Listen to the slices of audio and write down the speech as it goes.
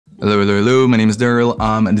Hello, my name is Daryl.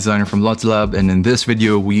 I'm a designer from Lottielab, and in this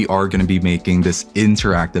video, we are going to be making this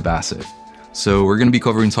interactive asset. So we're going to be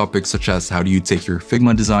covering topics such as how do you take your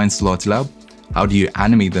Figma designs to Lottielab, how do you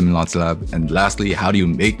animate them in Lottielab, and lastly, how do you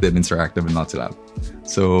make them interactive in Lottielab.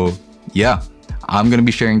 So yeah, I'm going to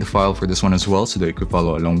be sharing the file for this one as well so that you could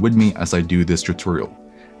follow along with me as I do this tutorial.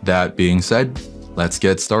 That being said, let's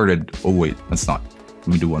get started. Oh wait, let's not. Let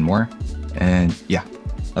me do one more. And yeah,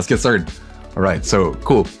 let's get started. All right, so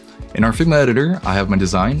cool. In our Figma editor, I have my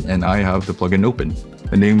design and I have the plugin open.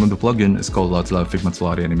 The name of the plugin is called Lottielab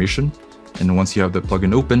Figma Animation. And once you have the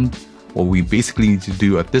plugin open, what we basically need to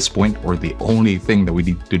do at this point, or the only thing that we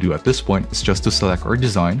need to do at this point, is just to select our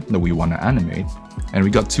design that we want to animate. And we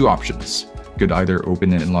got two options. You could either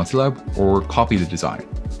open it in Lottielab or copy the design.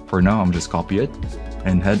 For now, I'm just copy it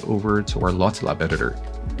and head over to our Lottielab editor.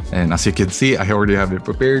 And as you can see, I already have it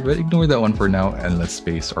prepared, but ignore that one for now and let's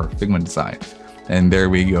paste our Figma design. And there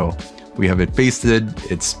we go. We have it pasted.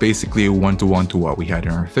 It's basically one-to-one to what we had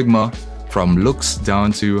in our Figma, from looks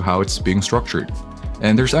down to how it's being structured.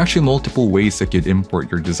 And there's actually multiple ways that you could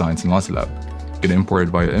import your designs in Lottielab. You could import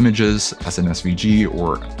it via images as an SVG,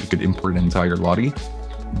 or you could import an entire Lottie.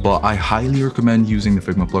 But I highly recommend using the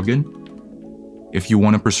Figma plugin if you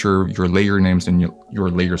want to preserve your layer names and your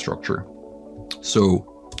layer structure.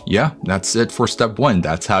 So yeah, that's it for step one.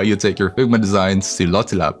 That's how you take your Figma designs to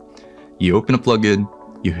Lottielab. You open a plugin,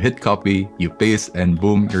 you hit copy, you paste, and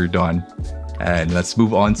boom, you're done. And let's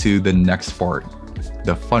move on to the next part,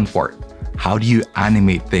 the fun part. How do you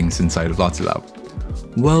animate things inside of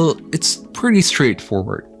Lottielab? Well, it's pretty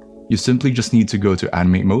straightforward. You simply just need to go to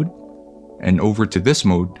animate mode, and over to this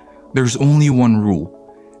mode, there's only one rule.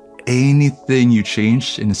 Anything you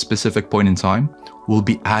change in a specific point in time will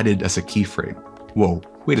be added as a keyframe. Whoa,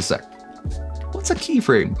 wait a sec. What's a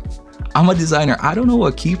keyframe? I'm a designer, I don't know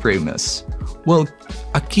what a keyframe is. Well,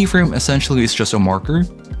 a keyframe essentially is just a marker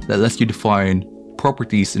that lets you define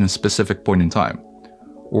properties in a specific point in time.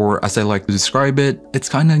 Or as I like to describe it, it's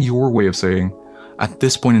kind of your way of saying, at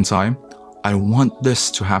this point in time, I want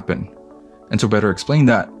this to happen. And to better explain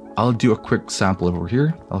that, I'll do a quick sample over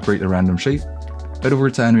here. I'll create a random shape, head over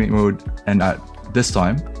to animate mode, and at this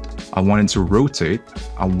time, I want it to rotate.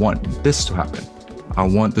 I want this to happen. I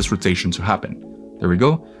want this rotation to happen. There we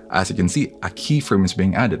go. As you can see, a keyframe is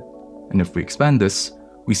being added. And if we expand this,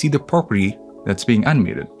 we see the property that's being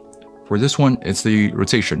animated. For this one, it's the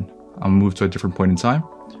rotation. I'll move to a different point in time,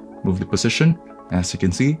 move the position. As you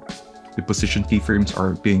can see, the position keyframes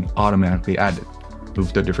are being automatically added.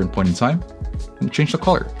 Move to a different point in time and change the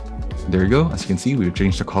color. There you go. As you can see, we've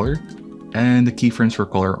changed the color and the keyframes for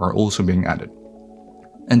color are also being added.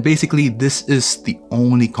 And basically, this is the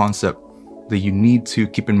only concept that you need to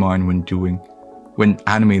keep in mind when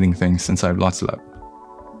animating things inside Lottielab.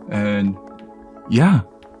 And yeah,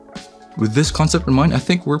 with this concept in mind, I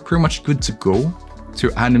think we're pretty much good to go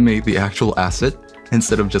to animate the actual asset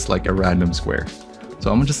instead of just like a random square.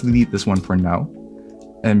 So I'm gonna just delete this one for now.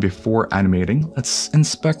 And before animating, let's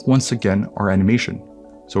inspect once again our animation.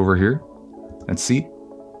 So over here, let's see,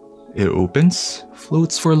 it opens,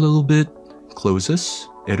 floats for a little bit, closes,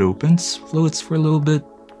 it opens, floats for a little bit,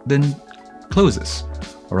 then closes.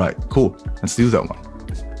 All right, cool. Let's do that one.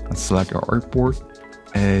 Let's select our artboard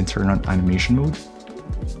and turn on animation mode.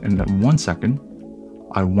 And in 1 second,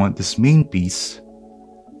 I want this main piece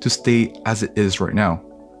to stay as it is right now.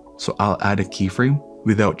 So I'll add a keyframe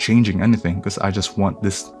without changing anything because I just want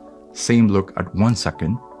this same look at 1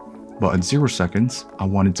 second, but at 0 seconds, I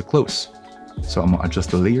want it to close. So I'm gonna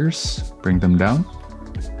adjust the layers, bring them down.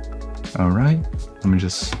 All right, let me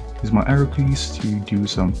just use my arrow keys to do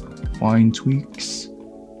some fine tweaks.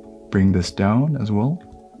 Bring this down as well.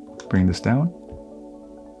 Bring this down.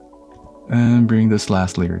 And bring this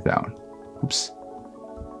last layer down. Oops.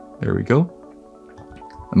 There we go.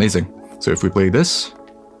 Amazing. So if we play this,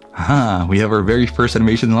 we have our very first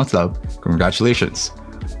animation in Lottielab. Congratulations.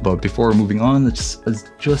 But before moving on, let's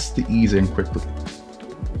adjust the easing quickly.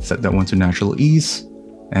 Set that one to natural ease.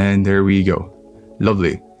 And there we go.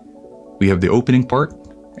 Lovely. We have the opening part.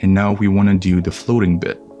 And now we want to do the floating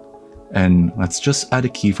bit. And let's just add a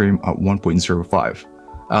keyframe at 1.05.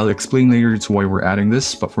 I'll explain later to why we're adding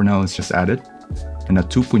this, but for now, let's just add it. And at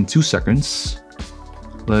 2.2 seconds,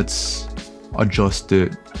 let's adjust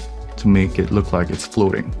it to make it look like it's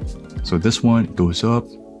floating. So this one goes up,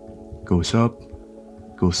 goes up,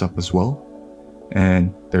 goes up as well.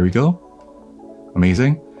 And there we go.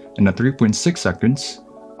 Amazing. And at 3.6 seconds,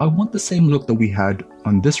 I want the same look that we had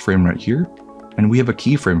on this frame right here. And we have a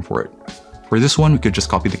keyframe for it. For this one, we could just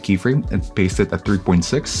copy the keyframe and paste it at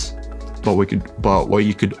 3.6. But what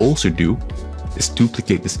you could also do is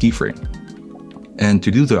duplicate this keyframe. And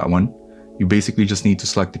to do that one, you basically just need to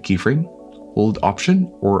select the keyframe, hold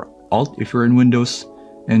Option or Alt if you're in Windows,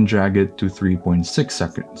 and drag it to 3.6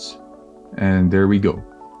 seconds. And there we go.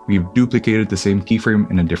 We've duplicated the same keyframe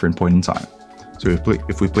in a different point in time. So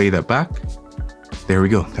if we play that back, there we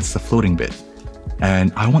go. That's the floating bit.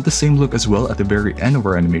 And I want the same look as well at the very end of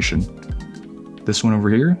our animation. This one over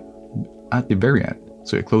here at the very end.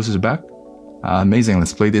 So it closes back. Amazing.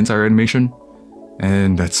 Let's play the entire animation.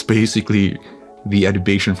 And that's basically the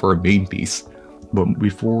animation for our main piece. But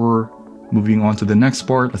before moving on to the next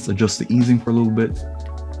part, let's adjust the easing for a little bit.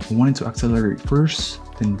 I want it to accelerate first,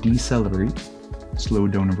 then decelerate, slow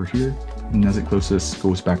down over here, and as it closes,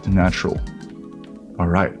 goes back to natural. All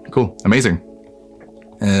right, cool, amazing.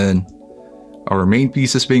 And our main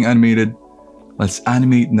piece is being animated. Let's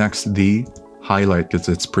animate next the highlight because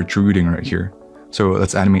it's protruding right here. So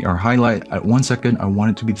let's animate our highlight at 1 second. I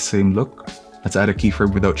want it to be the same look. Let's add a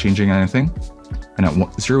keyframe without changing anything. And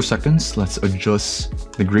at 0 seconds, let's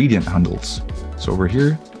adjust the gradient handles. So over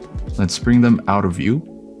here, let's bring them out of view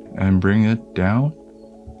and bring it down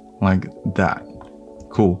like that.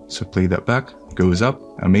 Cool, so play that back, goes up,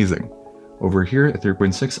 amazing. Over here at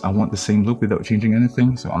 3.6, I want the same look without changing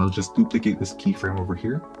anything. So I'll just duplicate this keyframe over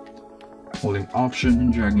here, holding Option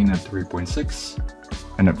and dragging at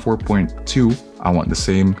 3.6. And at 4.2, I want the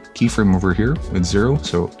same keyframe over here with 0.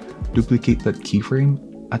 So duplicate that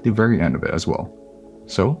keyframe at the very end of it as well.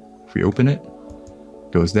 So if we open it,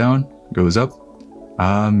 goes down, goes up,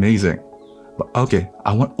 amazing. But okay,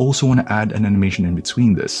 I also want to add an animation in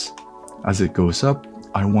between this. As it goes up,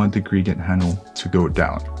 I want the gradient handle to go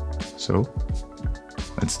down. So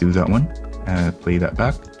let's do that one and play that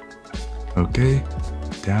back. Okay,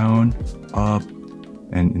 down, up,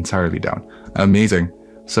 and entirely down. Amazing.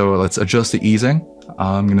 So let's adjust the easing.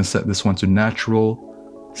 I'm gonna set this one to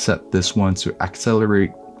natural, set this one to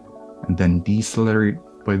accelerate, and then decelerate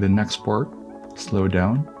by the next part, slow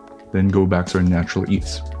down, then go back to our natural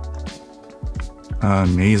ease.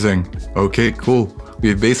 Amazing. Okay, cool.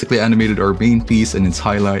 We've basically animated our main piece and its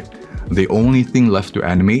highlight. The only thing left to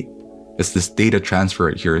animate is this data transfer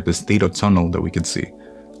right here, this data tunnel that we can see.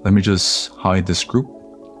 Let me just hide this group.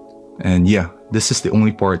 And yeah, this is the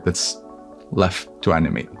only part that's left to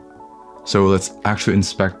animate. So let's actually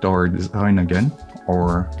inspect our design again,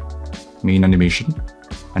 our main animation.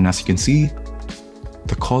 And as you can see,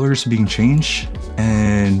 the colors being changed,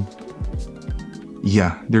 and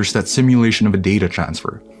yeah, there's that simulation of a data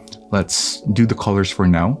transfer. Let's do the colors for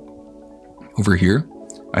now. Over here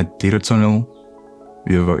at data tunnel,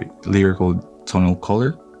 we have a layer called tunnel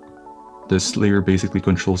color. This layer basically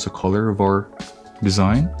controls the color of our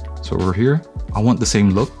design. So over here, I want the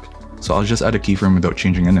same look. So I'll just add a keyframe without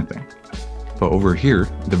changing anything. But over here,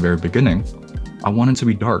 at the very beginning, I want it to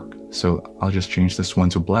be dark. So I'll just change this one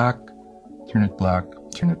to black, turn it black,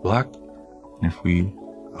 turn it black. And if we,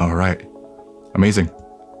 all right, amazing.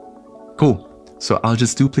 Cool. So I'll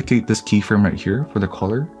just duplicate this keyframe right here for the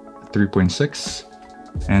color, 3.6.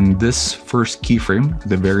 And this first keyframe at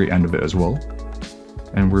the very end of it as well.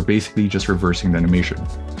 And we're basically just reversing the animation.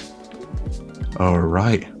 All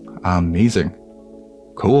right, amazing.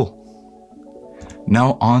 Cool.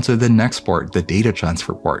 Now on to the next part, the data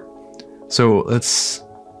transfer part. So let's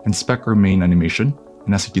inspect our main animation.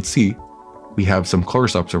 And as you can see, we have some color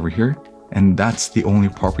stops over here, and that's the only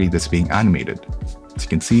property that's being animated. As you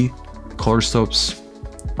can see, the color stops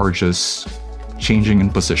are just changing in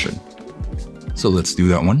position. So let's do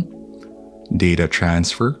that one. Data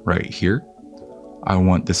transfer right here. I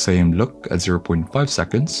want the same look at 0.5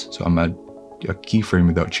 seconds. So I'm at a keyframe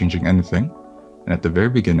without changing anything. And at the very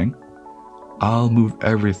beginning, I'll move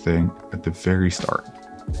everything at the very start,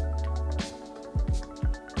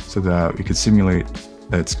 so that we could simulate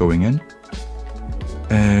that it's going in.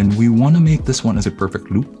 And we want to make this one as a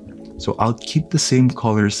perfect loop. So I'll keep the same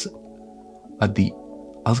colors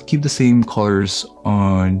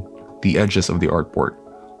on the edges of the artboard.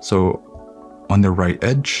 So on the right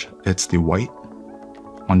edge, it's the white.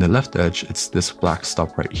 On the left edge, it's this black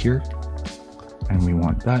stop right here. And we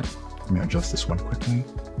want that. Let me adjust this one quickly.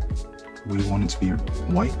 We want it to be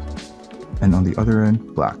white. And on the other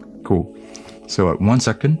end, black. Cool. So at 1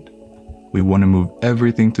 second, we want to move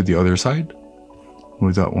everything to the other side.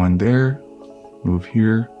 Move that one there, move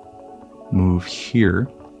here,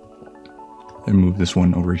 and move this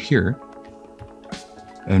one over here,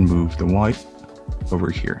 and move the white over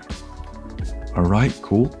here. All right,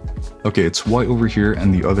 cool. Okay, it's white over here,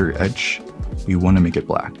 and the other edge, we want to make it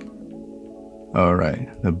black. All right,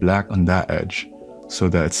 the black on that edge. So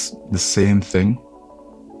that's the same thing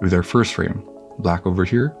with our first frame. Black over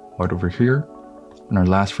here, white over here. And our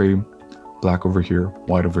last frame, black over here,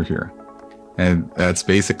 white over here. And that's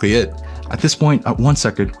basically it. At this point, at 1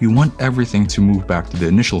 second, we want everything to move back to the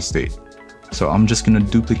initial state. So I'm just gonna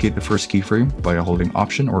duplicate the first keyframe by holding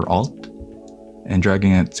Option or Alt and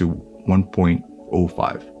dragging it to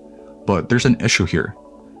 1.05. But there's an issue here.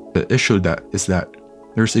 The issue is that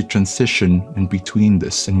there's a transition in between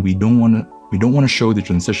this, and we don't want to show the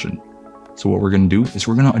transition. So what we're gonna do is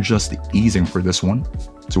we're gonna adjust the easing for this one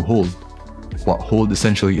to hold. What hold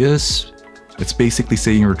essentially is, it's basically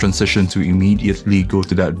saying your transition to immediately go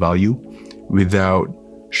to that value without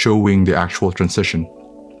showing the actual transition.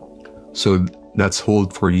 So that's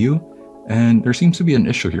hold for you, and there seems to be an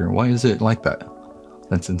issue here. Why is it like that?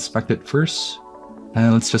 Let's inspect it first,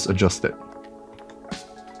 and let's just adjust it.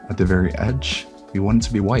 At the very edge, we want it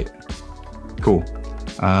to be white. Cool,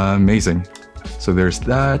 amazing. So there's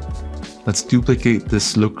that. Let's duplicate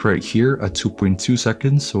this look right here at 2.2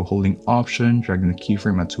 seconds. So holding Option, dragging the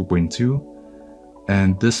keyframe at 2.2,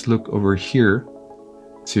 and this look over here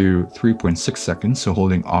to 3.6 seconds. So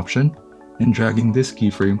holding Option and dragging this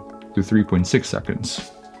keyframe to 3.6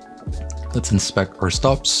 seconds. Let's inspect our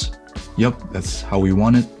stops. Yep, that's how we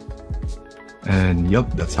want it. And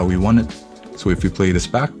yep, that's how we want it. So if we play this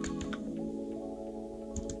back,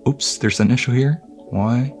 oops, there's an issue here.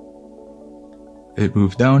 Why? It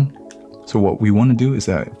moved down. So what we want to do is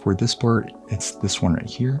that for this part, it's this one right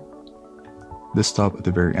here. This stop at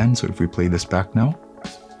the very end. So if we play this back now,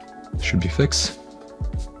 it should be fixed.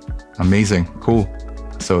 Amazing, cool.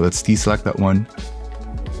 So let's deselect that one.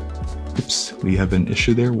 Oops, we have an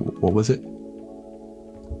issue there. What was it?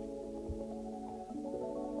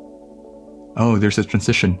 Oh, there's a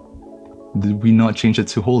transition. Did we not change it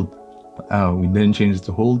to hold? Oh, we didn't change it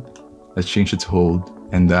to hold. Let's change it to hold,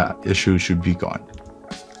 and that issue should be gone.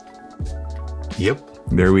 Yep,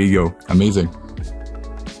 there we go. Amazing.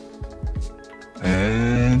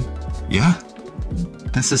 And yeah,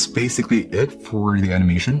 this is basically it for the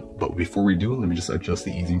animation. But before we do, let me just adjust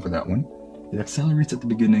the easing for that one. It accelerates at the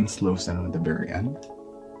beginning, slows down at the very end.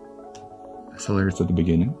 Accelerates at the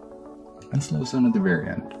beginning and slows down at the very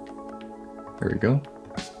end. There we go.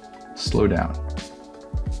 Slow down.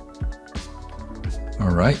 All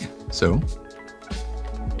right, so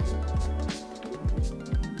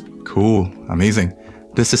cool, amazing.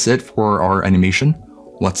 This is it for our animation.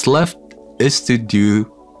 What's left is to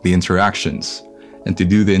do the interactions. And to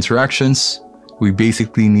do the interactions, we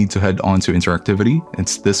basically need to head on to Interactivity.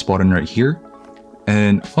 It's this button right here.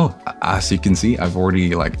 And oh, as you can see, I've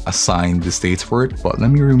already assigned the states for it, but let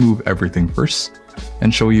me remove everything first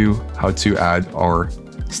and show you how to add our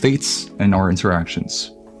states and our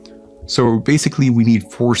interactions. So basically we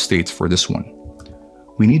need 4 states for this one.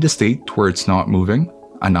 We need a state where it's not moving,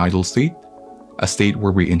 an idle state, a state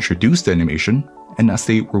where we introduce the animation, and a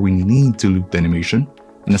state where we need to loop the animation,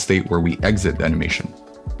 and a state where we exit the animation.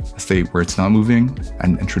 A state where it's not moving,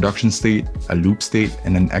 an introduction state, a loop state,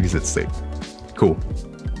 and an exit state. Cool.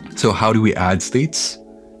 So how do we add states?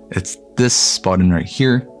 It's this button right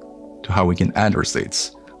here to how we can add our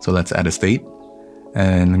states. So let's add a state,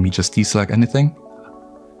 and let me just deselect anything.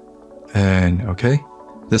 And okay,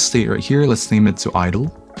 this state right here, let's name it to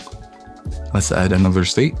idle. Let's add another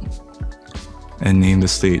state and name the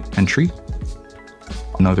state entry.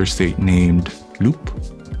 Another state named loop.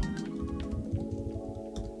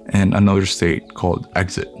 And another state called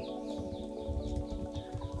exit.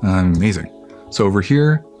 Amazing. So over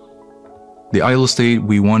here, the idle state,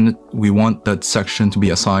 we want that section to be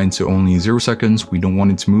assigned to only 0 seconds. We don't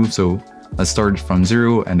want it to move, so let's start from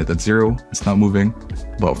 0, end it at 0. It's not moving.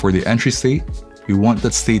 But for the entry state, we want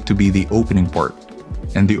that state to be the opening part.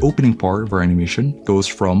 And the opening part of our animation goes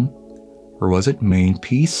from, where was it? Main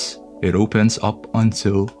piece. It opens up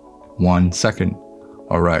until 1 second.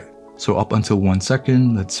 All right. So up until 1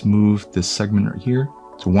 second, let's move this segment right here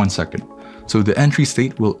to 1 second. So the entry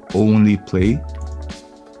state will only play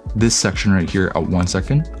this section right here at 1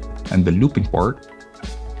 second. And the looping part,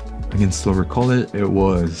 I can still recall it. It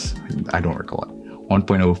was, I don't recall it,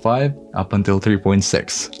 1.05 up until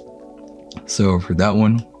 3.6. So for that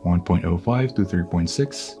one, 1.05 to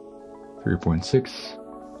 3.6,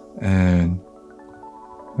 3.6. And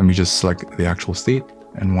let me just select the actual state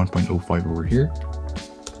and 1.05 over here.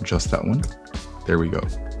 Adjust that one. There we go.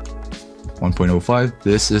 1.05,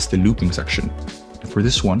 this is the looping section. And for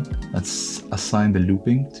this one, let's assign the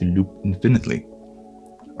looping to loop infinitely.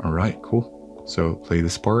 All right, cool. So play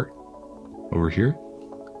this part over here.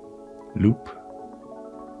 Loop,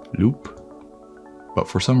 loop. But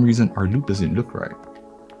for some reason, our loop doesn't look right.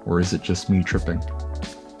 Or is it just me tripping?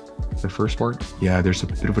 The first part? Yeah, there's a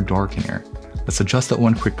bit of a dark in here. Let's adjust that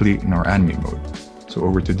one quickly in our animate mode. So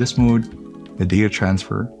over to this mode, the data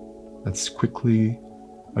transfer. Let's quickly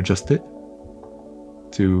adjust it.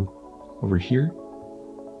 to over here,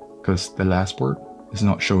 because the last part is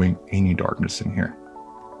not showing any darkness in here.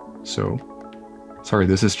 So sorry,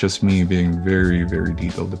 this is just me being very, very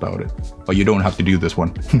detailed about it, but you don't have to do this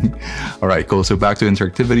one. All right, cool. So back to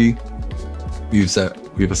interactivity,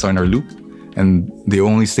 we've assigned our loop, and the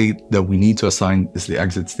only state that we need to assign is the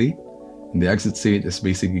exit state. And the exit state is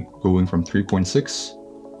basically going from 3.6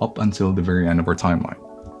 up until the very end of our timeline.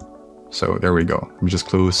 So there we go. Let me just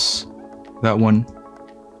close that one.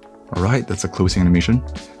 All right, that's a closing animation.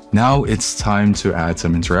 Now it's time to add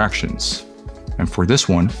some interactions. And for this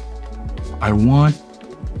one,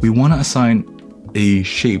 we want to assign a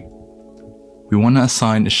shape. We want to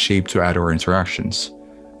assign a shape to add our interactions.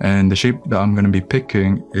 And the shape that I'm going to be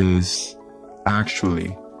picking is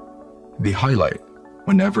actually the highlight.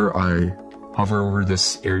 Whenever I hover over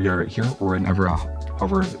this area right here, or whenever I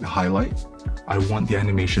hover the highlight, I want the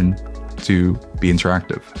animation to be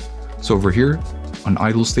interactive. So over here on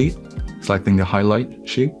idle state, selecting the highlight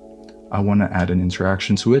shape, I want to add an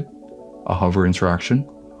interaction to it, a hover interaction.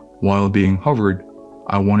 While being hovered,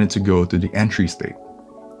 I want it to go to the entry state.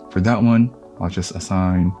 For that one, I'll just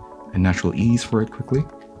assign a natural ease for it quickly.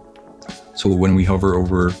 So when we hover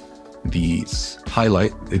over the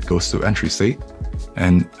highlight, it goes to entry state.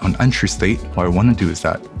 And on entry state, what I want to do is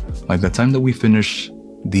that, like the time that we finish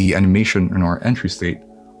the animation in our entry state,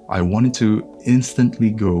 I want it to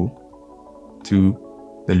instantly go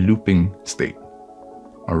to the looping state.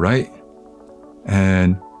 All right.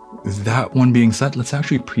 And with that one being set, let's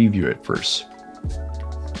actually preview it first.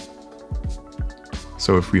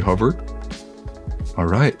 So if we hover, all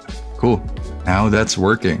right, cool. Now that's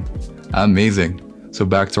working. Amazing. So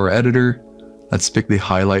back to our editor, let's pick the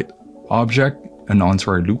highlight object and onto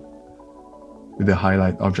our loop. With the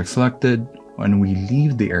highlight object selected, when we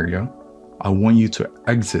leave the area, I want you to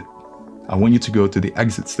exit. I want you to go to the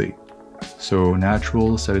exit state. So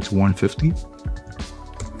natural, set it to 150.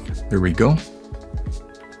 There we go.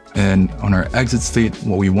 And on our exit state,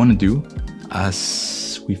 what we want to do,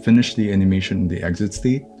 as we finish the animation in the exit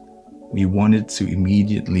state, we want it to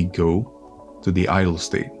immediately go to the idle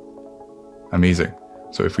state. Amazing.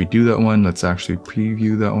 So if we do that one, let's actually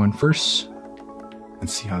preview that one first and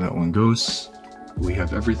see how that one goes. We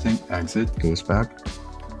have everything. Exit goes back.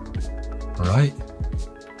 All right.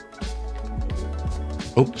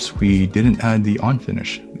 Oops, we didn't add the on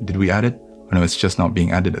finish. Did we add it? Oh, no, it's just not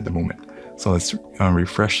being added at the moment. So let's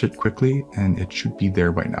refresh it quickly and it should be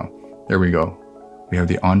there by now. There we go. We have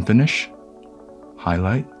the on finish,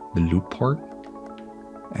 highlight, the loop part,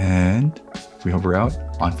 and if we hover out,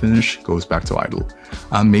 on finish goes back to idle.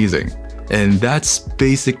 Amazing. And that's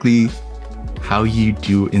basically how you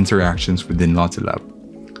do interactions within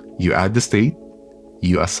Lottielab. You add the state,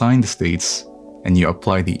 you assign the states, and you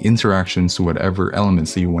apply the interactions to whatever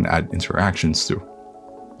elements that you want to add interactions to.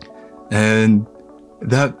 And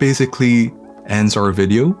that basically ends our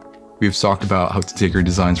video. We've talked about how to take your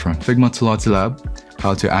designs from Figma to Lottielab,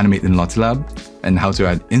 how to animate in Lottielab, and how to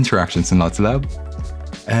add interactions in Lottielab.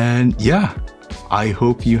 And yeah, I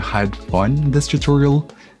hope you had fun in this tutorial.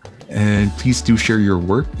 And please do share your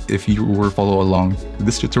work if you were follow along with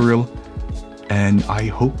this tutorial. And I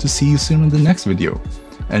hope to see you soon in the next video.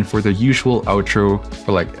 And for the usual outro,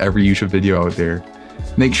 for like every YouTube video out there,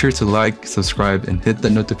 make sure to like, subscribe, and hit the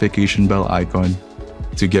notification bell icon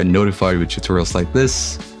to get notified with tutorials like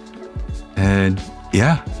this. And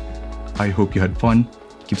yeah, I hope you had fun.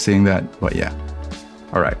 Keep saying that, but yeah.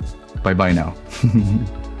 All right, bye-bye now.